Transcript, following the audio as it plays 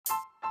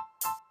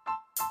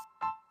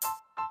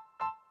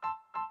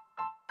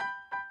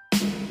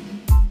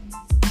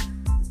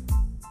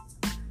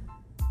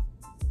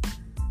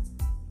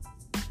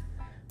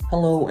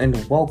Hello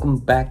and welcome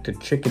back to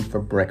Chicken for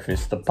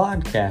Breakfast, the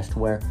podcast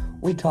where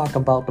we talk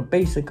about the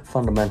basic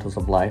fundamentals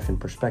of life in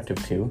perspective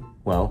to,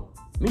 well,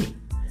 me.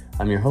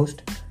 I'm your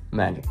host,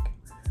 Magic.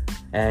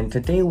 And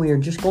today we are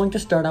just going to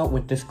start out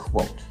with this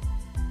quote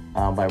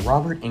by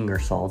Robert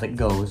Ingersoll that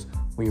goes,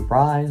 "We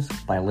rise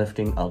by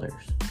lifting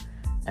others."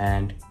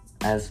 And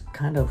as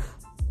kind of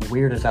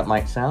weird as that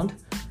might sound,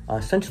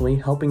 essentially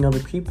helping other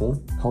people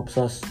helps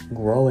us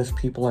grow as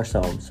people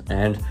ourselves.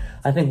 And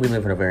I think we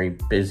live in a very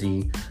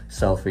busy,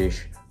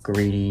 selfish,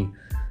 greedy,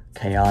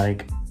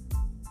 chaotic,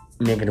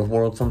 negative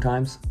world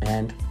sometimes,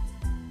 and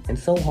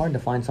it's so hard to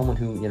find someone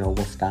who, will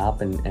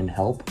stop and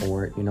help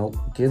or,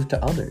 give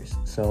to others.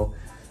 So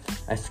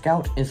a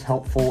scout is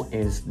helpful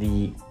is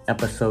the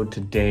episode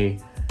today.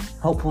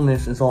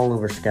 Helpfulness is all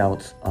over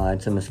scouts.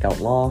 It's in the scout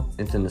law,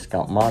 it's in the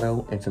scout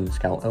motto, it's in the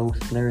scout oath.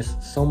 There's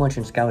so much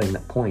in scouting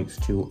that points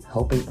to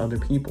helping other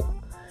people.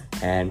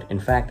 And in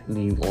fact,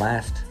 the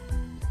last,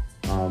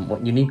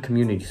 you need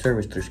community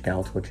service through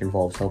scouts, which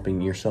involves helping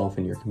yourself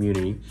and your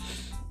community.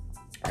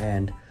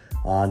 And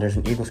there's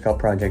an Eagle Scout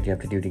project you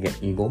have to do to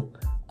get Eagle.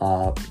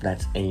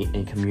 That's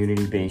a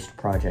community-based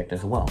project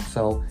as well.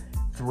 So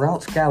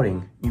throughout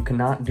scouting, you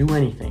cannot do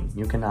anything.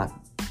 You cannot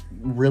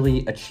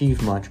really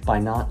achieve much by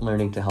not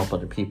learning to help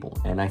other people.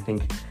 And I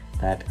think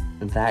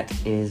that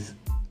is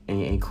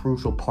a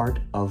crucial part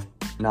of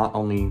not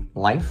only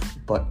life,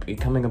 but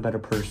becoming a better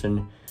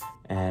person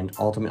and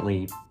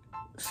ultimately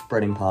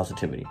spreading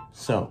positivity.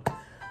 So,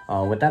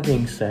 with that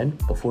being said,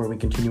 before we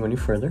continue any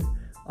further,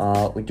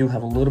 we do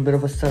have a little bit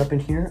of a setup in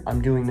here.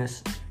 I'm doing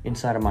this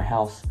inside of my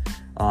house,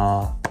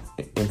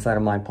 inside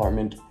of my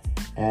apartment,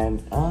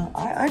 and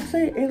I'd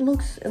say it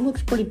looks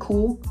pretty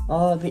cool.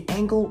 The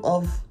angle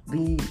of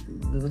the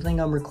thing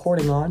I'm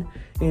recording on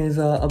is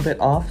a bit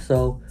off,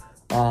 so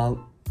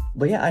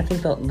but yeah, I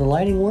think the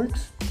lighting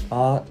works,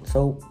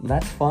 so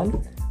that's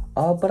fun.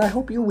 But I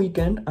hope your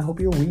weekend, I hope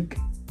your week,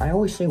 I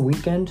always say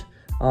weekend,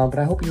 but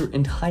I hope your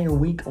entire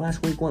week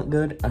last week went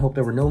good. I hope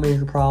there were no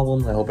major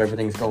problems. I hope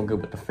everything's going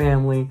good with the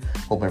family.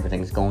 Hope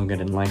everything's going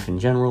good in life in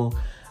general.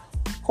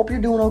 Hope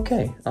you're doing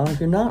okay. If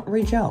you're not,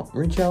 reach out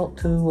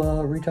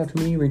to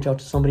me, reach out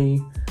to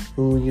somebody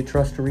who you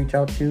trust to reach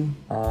out to.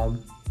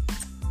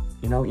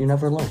 You're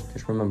never alone.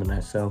 Just remember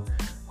that. So,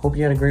 hope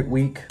you had a great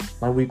week.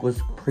 My week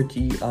was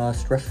pretty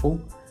stressful.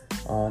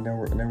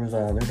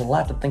 There's a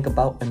lot to think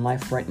about in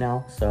life right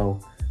now. So,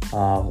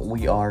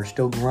 we are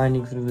still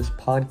grinding through this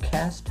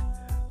podcast,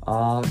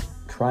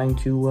 trying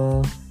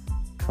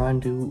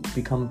to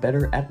become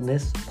better at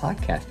this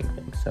podcasting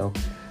thing. So,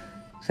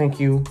 thank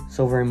you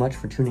so very much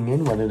for tuning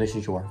in, whether this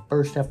is your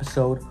first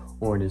episode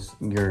or it is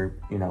your,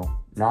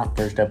 not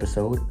first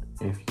episode.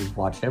 If you've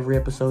watched every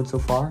episode so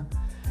far,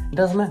 it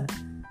doesn't matter.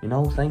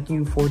 Thank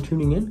you for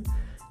tuning in,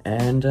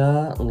 and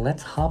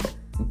let's hop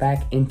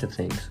back into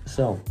things.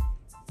 So,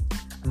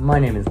 my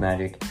name is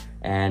Magic,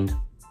 and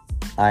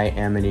I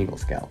am an Eagle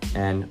Scout,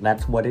 and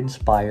that's what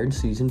inspired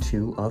Season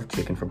 2 of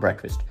Chicken for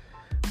Breakfast.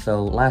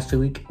 So, last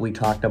week, we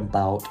talked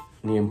about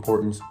the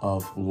importance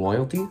of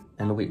loyalty,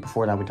 and the week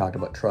before that, we talked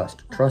about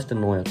trust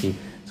and loyalty.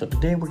 So,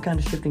 today, we're kind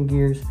of shifting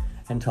gears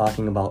and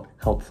talking about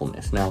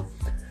helpfulness. Now,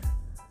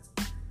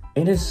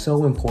 it is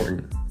so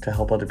important to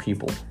help other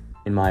people,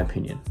 in my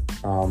opinion.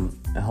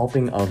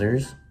 Helping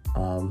others,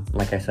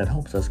 like I said,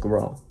 helps us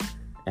grow.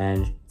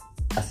 And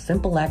a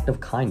simple act of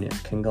kindness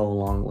can go a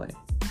long way.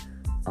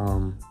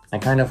 I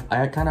kind of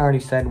already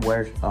said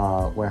where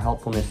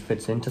helpfulness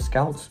fits into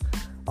scouts,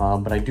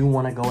 but I do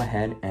want to go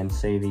ahead and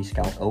say the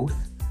scout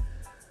oath.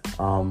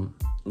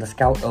 The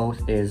scout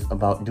oath is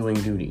about doing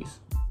duties,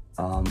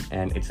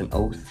 and it's an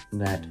oath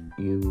that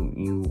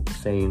you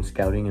say in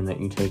scouting and that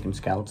you take in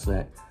scouts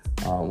that,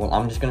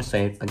 I'm just going to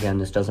say it again,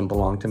 this doesn't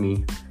belong to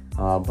me,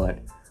 but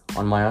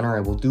on my honor,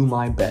 I will do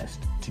my best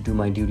to do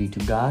my duty to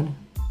God,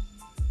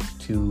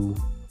 to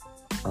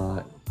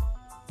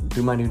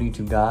do my duty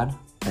to God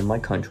and my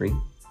country,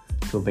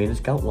 to obey the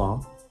scout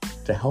law,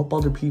 to help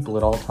other people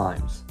at all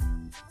times,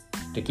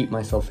 to keep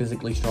myself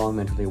physically strong,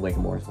 mentally awake,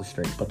 and morally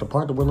straight. But the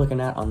part that we're looking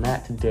at on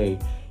that today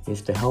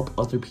is to help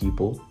other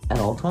people at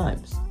all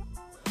times.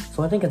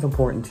 So I think it's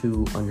important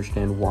to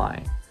understand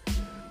why.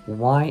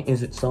 Why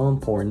is it so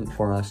important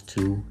for us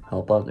to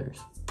help others?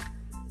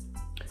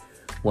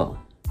 Well,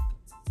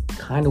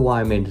 kind of why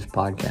I made this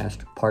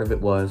podcast. Part of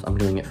it was I'm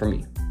doing it for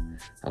me.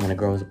 I want to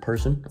grow as a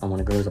person. I want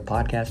to grow as a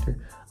podcaster.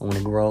 I want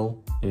to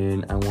grow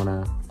and I want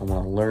to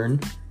learn.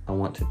 I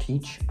want to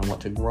teach. I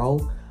want to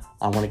grow.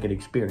 I want to get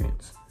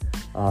experience.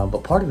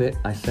 But part of it,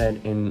 I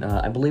said in,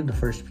 I believe the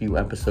first few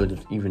episodes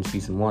of even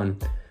season 1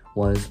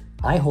 was,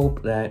 I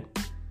hope that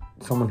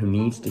someone who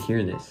needs to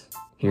hear this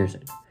hears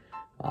it.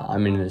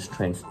 I'm in this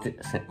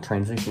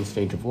transition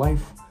stage of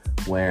life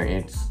where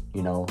it's,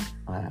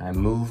 I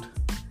moved.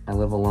 I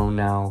live alone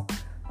now.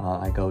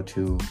 I go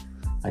to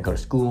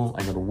school.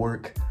 I go to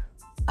work.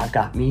 I've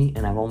got me,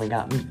 and I've only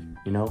got me.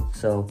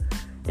 So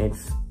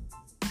it's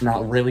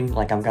not really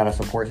like I've got a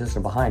support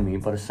system behind me,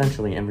 but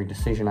essentially every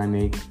decision I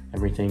make,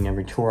 every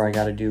tour I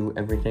got to do,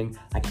 everything,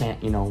 I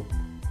can't,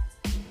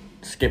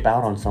 skip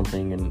out on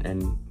something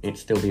and it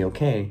still be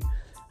okay.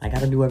 I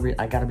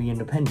gotta be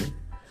independent.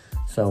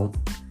 So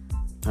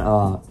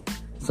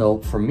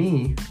for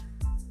me,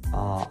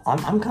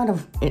 I'm kind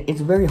of,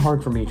 it's very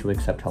hard for me to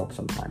accept help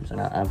sometimes,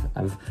 and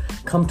I've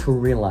come to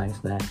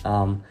realize that,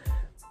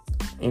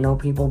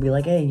 people be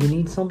like, hey, you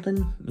need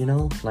something,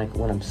 like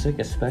when I'm sick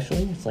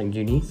especially, it's like, do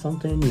you need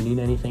something, you need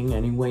anything,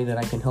 any way that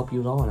I can help you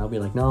at all? And I'll be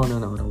like, no,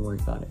 don't worry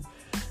about it.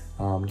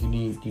 Do you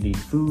need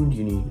food, do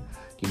you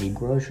need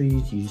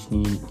groceries, you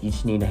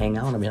just need to hang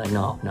out? And I'll be like,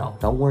 no,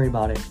 don't worry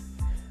about it.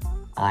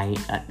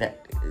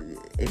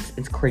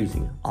 It's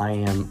crazy. I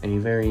am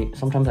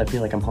sometimes I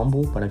feel like I'm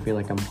humble, but I feel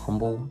like I'm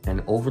humble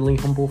and overly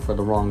humble for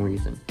the wrong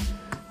reason.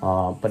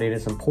 But it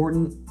is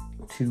important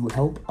to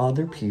help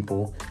other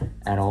people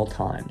at all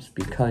times,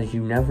 because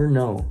you never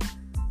know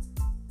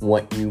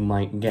what you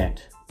might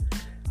get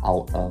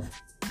out of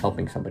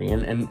helping somebody.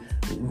 And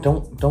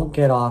don't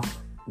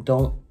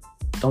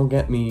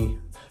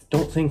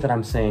think that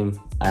I'm saying,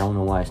 I don't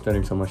know why I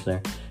stuttered so much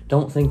there.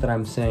 Don't think that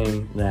I'm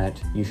saying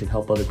that you should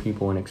help other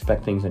people and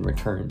expect things in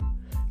return.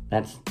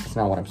 That's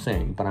not what I'm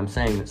saying. But I'm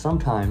saying that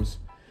sometimes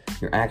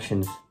your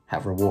actions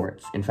have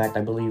rewards. In fact,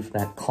 I believe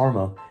that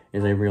karma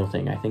is a real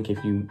thing. I think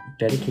if you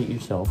dedicate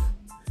yourself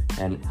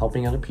and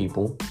helping other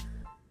people,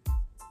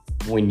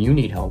 when you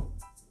need help,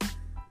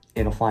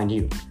 it'll find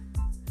you.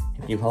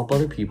 If you help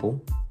other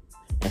people,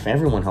 if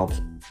everyone helps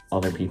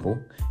other people,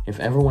 if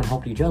everyone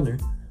helped each other,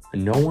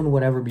 no one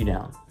would ever be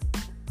down.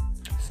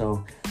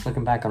 So,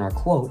 looking back on our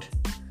quote,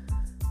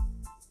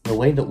 the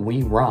way that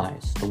we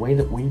rise, the way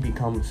that we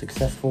become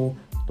successful,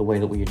 the way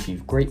that we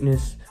achieve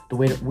greatness, the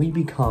way that we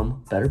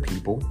become better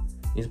people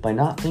is by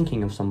not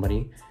thinking of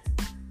somebody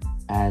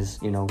as,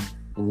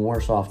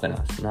 worse off than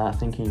us. Not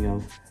thinking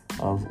of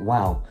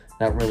wow,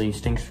 that really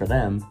stinks for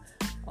them.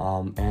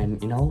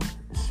 And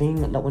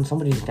seeing that when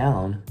somebody's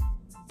down,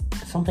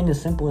 something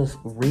as simple as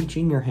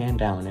reaching your hand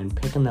down and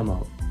picking them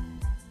up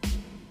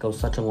goes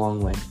such a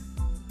long way.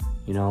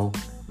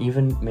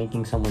 Even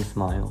making someone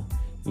smile,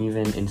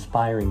 even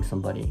inspiring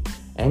somebody,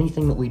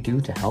 anything that we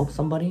do to help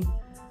somebody,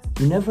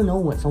 you never know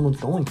what someone's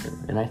going through.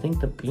 And I think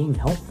that being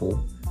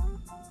helpful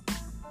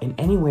in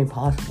any way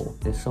possible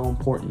is so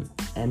important.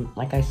 And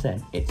like I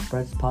said, it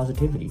spreads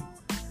positivity.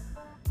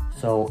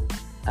 So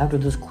after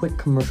this quick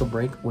commercial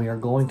break, we are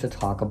going to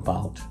talk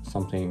about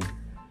something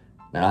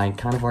that I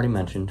kind of already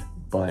mentioned,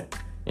 but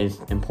is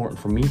important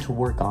for me to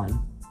work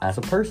on as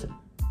a person.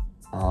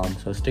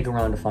 So stick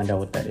around to find out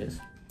what that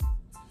is.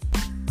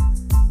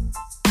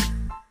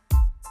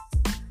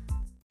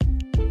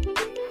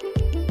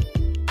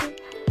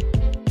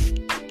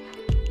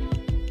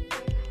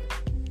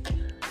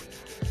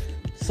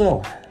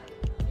 So,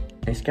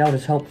 a scout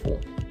is helpful,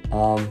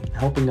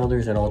 helping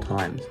others at all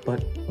times,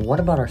 but what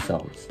about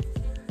ourselves?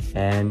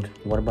 And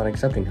what about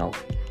accepting help?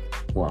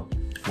 Well,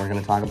 we're going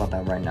to talk about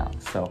that right now.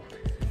 So,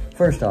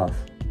 first off,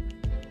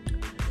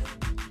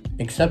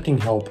 accepting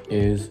help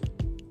is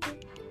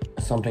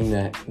something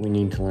that we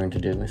need to learn to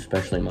do,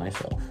 especially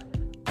myself.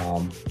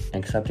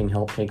 Accepting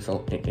help takes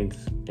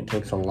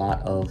a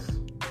lot of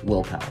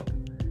willpower.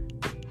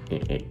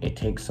 It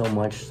takes so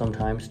much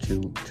sometimes to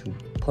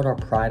put our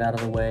pride out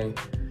of the way,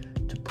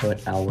 to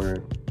put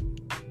our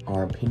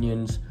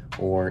opinions,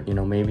 or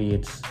maybe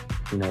it's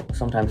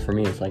sometimes for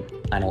me it's like,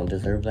 I don't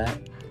deserve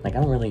that. Like,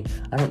 I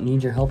don't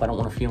need your help. I don't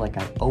want to feel like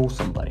I owe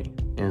somebody,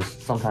 is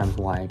sometimes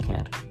why I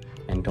can't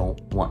and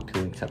don't want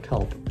to accept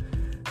help.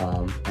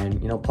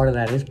 And part of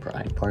that is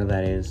pride. Part of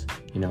that is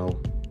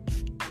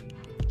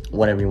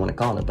whatever you want to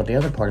call it. But the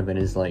other part of it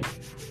is like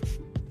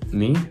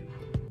me.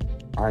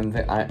 I'm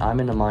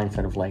in the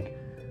mindset of like,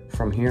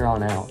 from here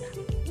on out,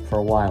 for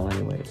a while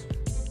anyways,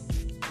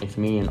 it's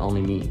me and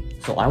only me.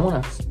 So I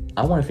want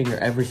to figure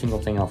every single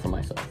thing out for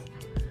myself.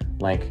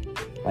 Like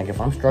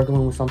if I'm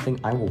struggling with something,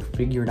 I will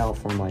figure it out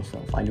for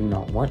myself. I do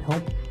not want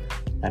help.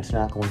 That's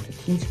not going to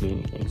teach me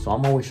anything. So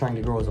I'm always trying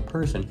to grow as a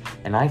person,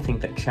 and I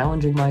think that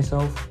challenging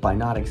myself by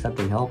not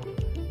accepting help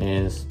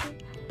is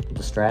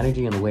the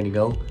strategy and the way to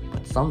go.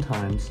 But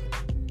sometimes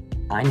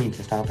I need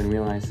to stop and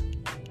realize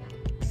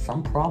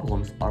some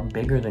problems are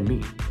bigger than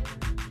me.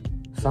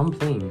 Some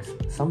things,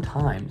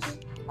 sometimes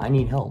I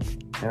need help.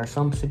 There are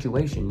some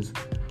situations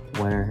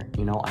where,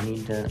 I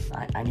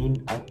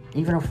need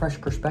even a fresh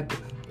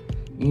perspective,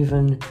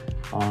 even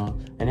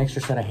an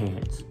extra set of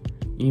hands,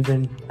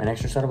 even an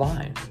extra set of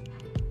eyes.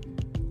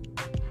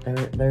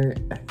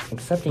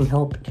 Accepting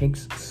help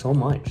takes so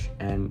much,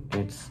 and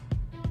it's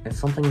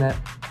something that,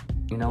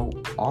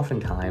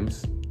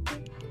 oftentimes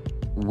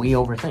we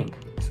overthink,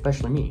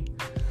 especially me.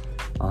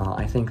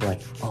 I think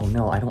like, oh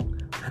no, I don't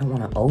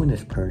want to owe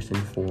this person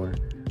for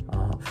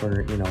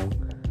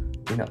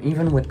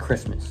even with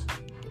Christmas.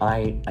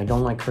 I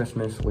don't like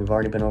Christmas. We've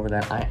already been over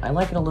that. I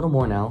like it a little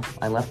more now.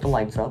 I left the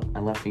lights up. I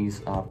left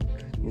these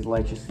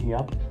lights you see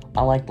up.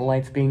 I like the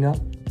lights being up.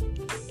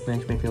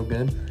 Makes me feel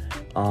good.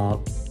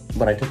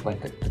 But I took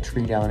like the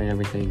tree down and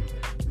everything.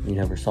 You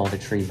never saw the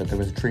tree, but there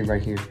was a tree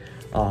right here.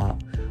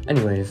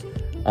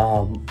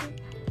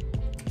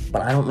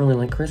 But I don't really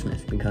like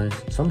Christmas because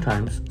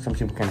sometimes some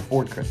people can't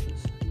afford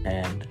Christmas,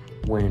 and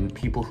when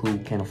people who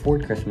can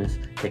afford Christmas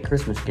get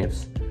Christmas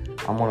gifts,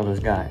 I'm one of those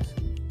guys.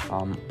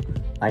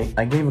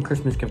 I gave a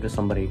Christmas gift to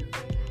somebody,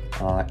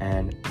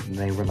 and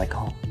they were like,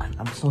 "Oh,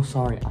 I'm so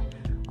sorry.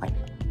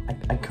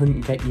 I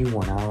couldn't get you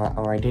one,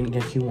 or I didn't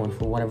get you one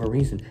for whatever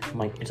reason." I'm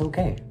like, it's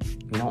okay.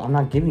 I'm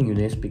not giving you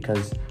this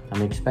because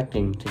I'm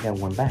expecting to get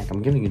one back.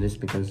 I'm giving you this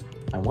because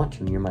I want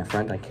you. You're my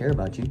friend. I care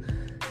about you.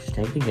 Just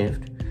take the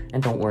gift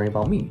and don't worry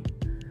about me.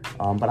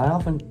 But I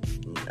often,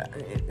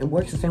 it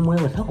works the same way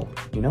with help.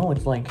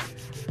 It's like,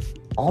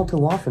 all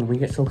too often we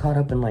get so caught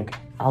up in like,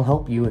 I'll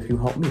help you if you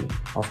help me.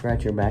 I'll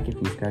scratch your back if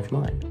you scratch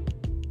mine.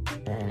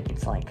 And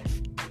it's like,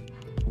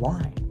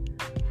 why?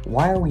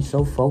 Why are we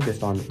so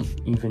focused on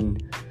even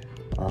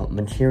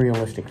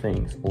materialistic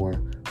things or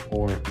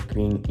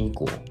being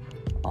equal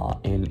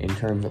in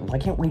terms of, why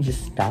can't we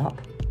just stop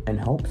and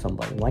help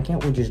somebody? Why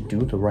can't we just do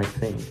the right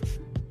thing?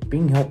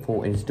 Being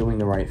helpful is doing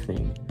the right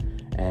thing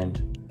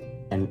and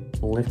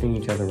lifting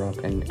each other up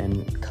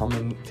and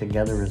coming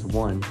together as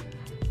one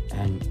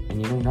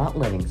and not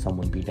letting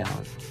someone be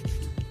down.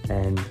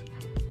 And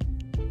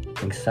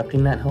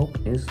accepting that help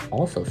is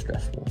also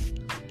stressful.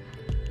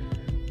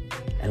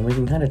 And we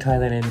can kind of tie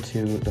that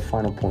into the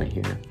final point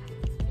here.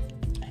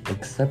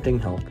 Accepting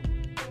help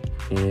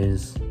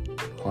is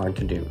hard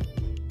to do,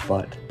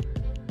 but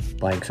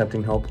by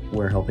accepting help,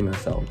 we're helping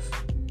ourselves.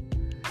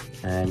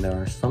 And there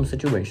are some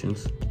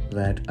situations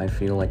that I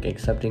feel like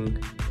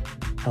accepting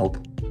help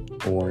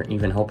or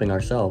even helping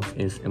ourselves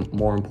is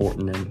more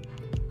important than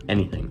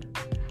anything.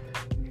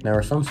 There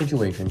are some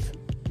situations,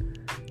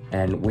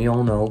 and we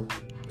all know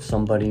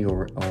somebody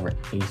or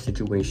a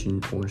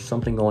situation or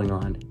something going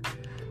on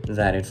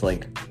that it's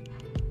like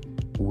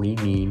we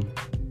need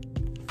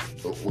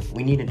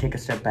to take a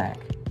step back.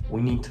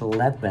 We need to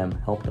let them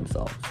help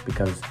themselves,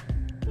 because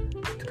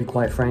to be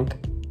quite frank,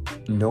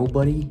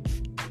 nobody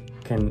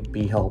can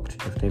be helped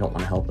if they don't want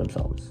to help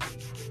themselves.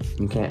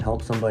 You can't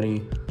help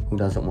somebody who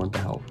doesn't want the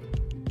help.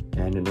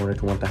 And in order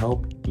to want the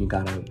help, you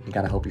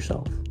gotta help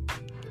yourself.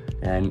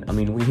 And I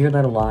mean, we hear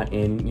that a lot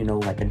in,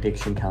 like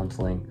addiction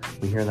counseling.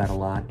 We hear that a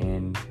lot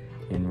in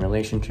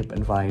relationship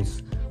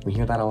advice. We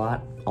hear that a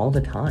lot all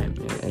the time.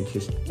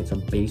 It's a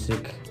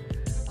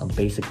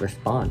basic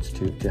response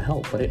to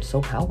help, but it's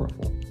so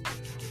powerful.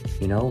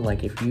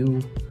 Like if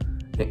you,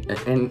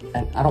 and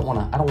I don't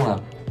want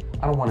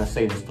to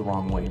say this the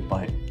wrong way,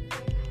 but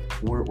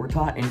we're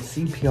taught in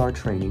CPR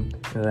training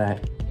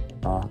that,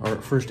 or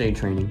first aid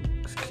training,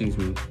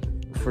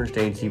 first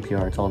aid,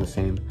 CPR, it's all the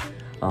same.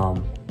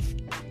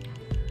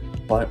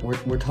 But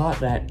we're taught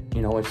that,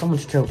 if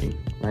someone's choking,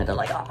 right, they're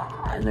like,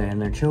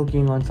 and they're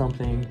choking on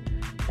something,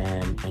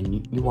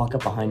 and you walk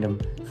up behind them,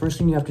 first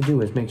thing you have to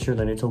do is make sure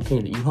that it's okay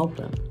that you help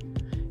them.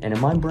 And in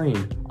my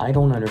brain, I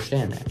don't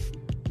understand that.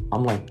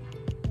 I'm like,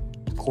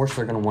 of course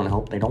they're going to want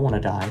help. They don't want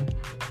to die.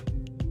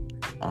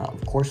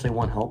 Of course they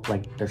want help,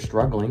 like they're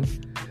struggling,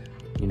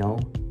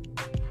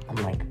 I'm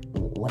like,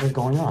 what is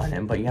going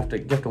on? But you have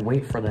to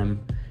wait for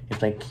them. If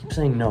they keep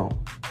saying no,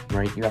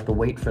 right, you have to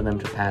wait for them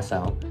to pass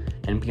out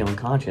and be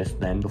unconscious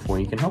then before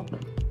you can help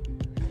them.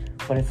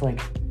 But it's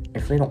like,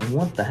 if they don't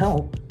want the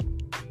help,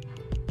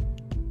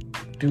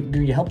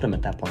 do you help them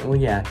at that point? Well,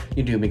 yeah,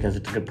 you do, because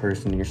it's a good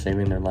person and you're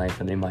saving their life,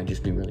 and they might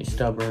just be really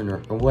stubborn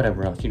or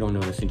whatever else. You don't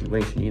know the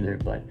situation either,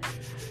 but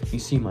you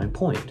see my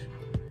point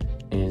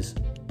is,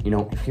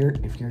 if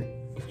you're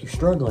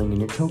struggling and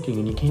you're choking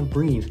and you can't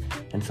breathe,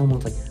 and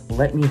someone's like,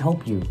 let me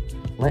help you,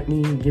 let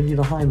me give you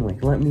the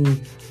Heimlich, let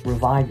me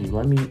revive you,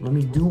 let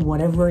me do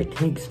whatever it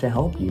takes to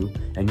help you,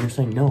 and you're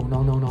saying no, what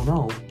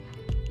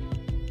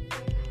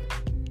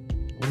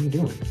are you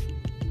doing?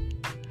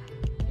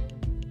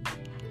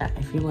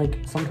 I feel like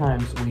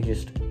sometimes we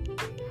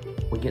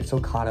get so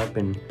caught up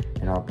in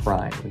our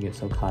pride, we get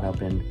so caught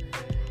up in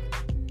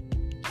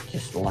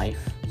just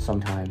life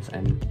sometimes,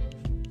 and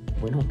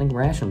we don't think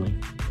rationally,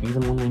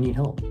 even when we need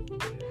help.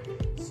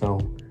 So,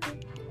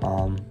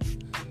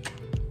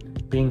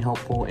 being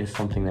helpful is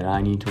something that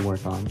I need to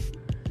work on.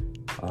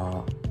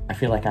 I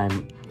feel like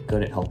I'm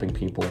good at helping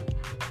people,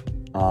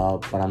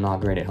 but I'm not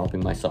great at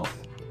helping myself.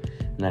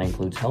 And that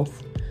includes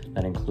health,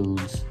 that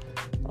includes,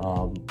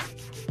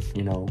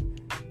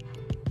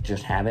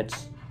 just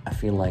habits. I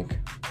feel like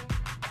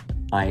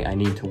I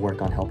need to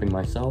work on helping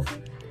myself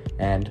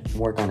and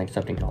work on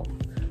accepting help.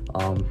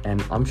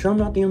 And I'm sure I'm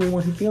not the only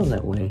one who feels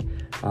that way.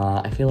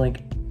 I feel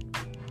like,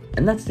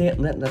 and that's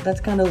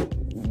kind of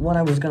what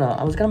I was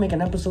gonna make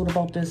an episode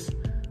about this,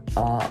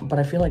 but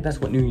I feel like that's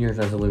what New Year's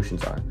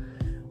resolutions are.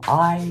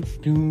 I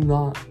do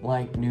not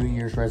like New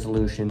Year's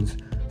resolutions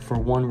for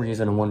one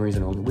reason and one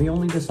reason only. We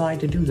only decide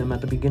to do them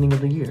at the beginning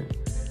of the year.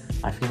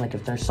 I feel like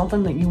if there's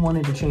something that you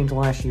wanted to change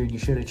last year, you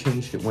should have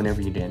changed it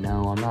whenever you did.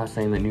 Now, I'm not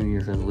saying that New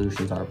Year's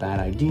resolutions are a bad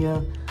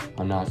idea.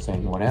 I'm not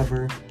saying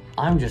whatever.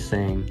 I'm just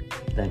saying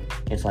that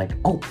it's like,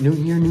 oh, new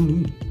year, new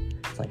me.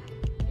 It's like,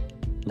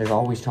 there's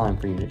always time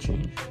for you to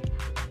change.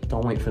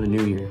 Don't wait for the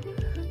new year.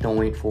 Don't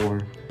wait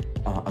for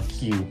a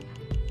cue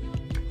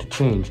to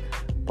change.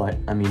 But,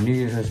 I mean, New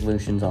Year's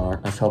resolutions are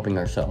us helping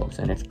ourselves,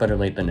 and it's better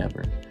late than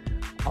never.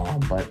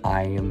 But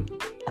I'm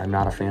I'm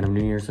not a fan of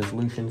New Year's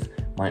resolutions.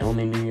 My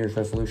only New Year's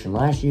resolution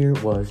last year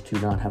was to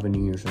not have a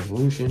New Year's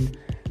resolution.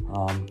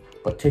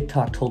 But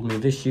TikTok told me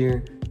this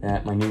year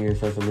that my New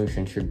Year's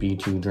resolution should be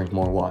to drink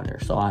more water.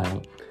 So I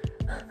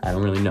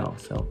don't really know.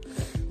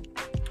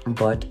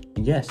 But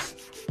yes,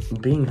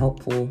 being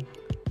helpful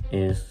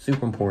is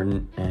super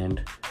important,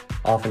 and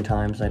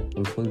oftentimes that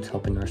includes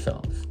helping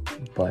ourselves.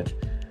 But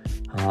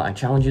I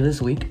challenge you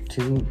this week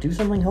to do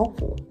something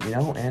helpful,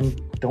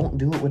 and don't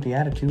do it with the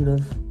attitude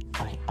of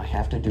I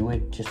have to do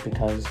it just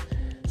because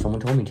someone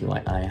told me to.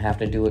 I have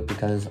to do it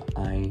because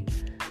I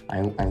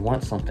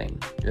want something.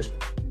 Just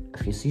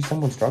if you see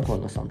someone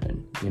struggling with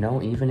something,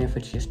 even if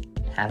it's just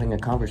having a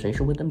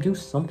conversation with them, do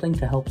something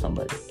to help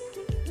somebody.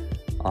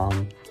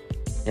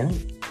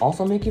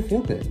 Also make you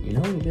feel good,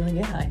 and be like,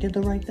 yeah, I did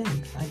the right thing.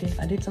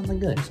 I did something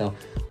good. So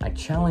I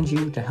challenge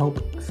you to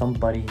help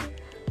somebody.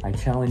 I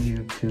challenge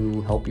you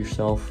to help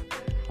yourself,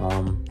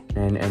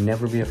 and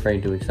never be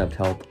afraid to accept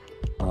help,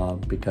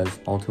 because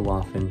all too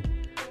often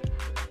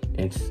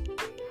it's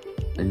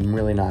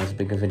really not as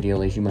big of a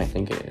deal as you might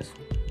think it is.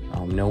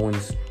 No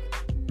one's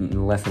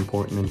less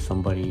important than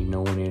somebody.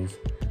 No one is,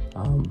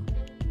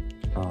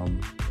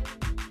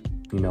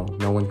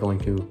 no one's going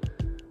to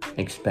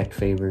expect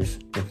favors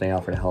if they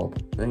offer to help.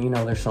 And,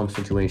 there's some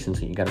situations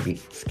that you gotta be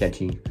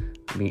sketchy,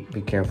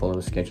 be careful of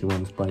the sketchy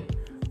ones, but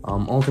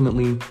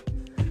ultimately,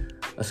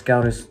 a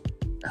scout is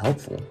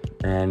helpful,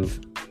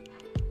 and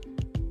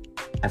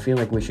I feel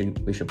like we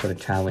should put a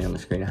tally on the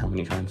screen of how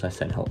many times I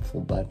said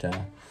helpful. But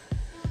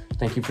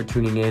thank you for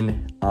tuning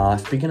in.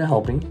 Speaking of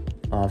helping,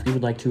 if you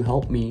would like to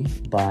help me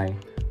by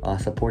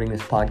supporting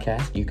this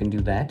podcast, you can do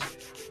that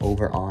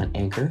over on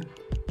Anchor.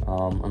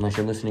 Unless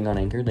you're listening on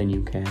Anchor, then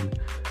you can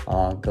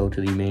go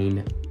to the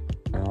main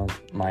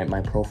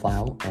my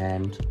profile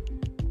and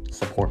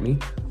support me.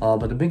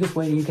 But the biggest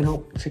way that you can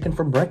help Chicken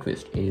for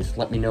Breakfast is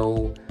let me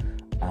know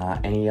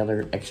any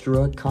other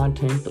extra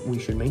content that we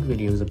should make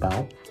videos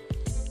about.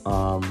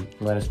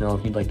 Let us know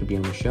if you'd like to be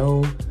on the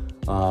show.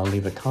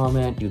 Leave a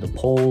comment, do the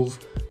polls,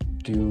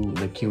 do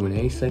the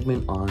Q&A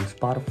segment on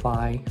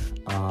Spotify.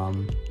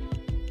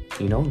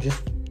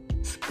 Just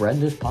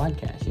spread this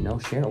podcast,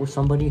 share it with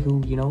somebody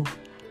who,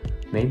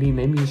 maybe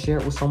you share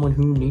it with someone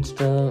who needs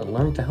to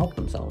learn to help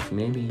themselves.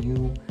 Maybe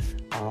you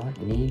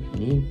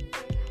need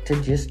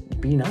to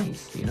just be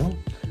nice,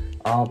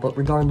 But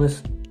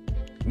regardless,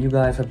 you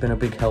guys have been a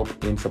big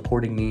help in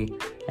supporting me,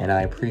 and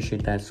I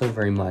appreciate that so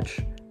very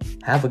much.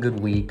 Have a good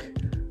week.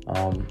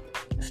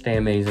 Stay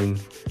amazing.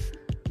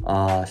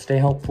 Stay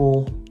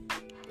helpful.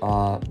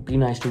 Be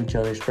nice to each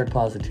other. Spread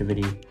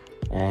positivity.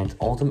 And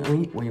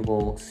ultimately, we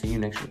will see you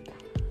next week.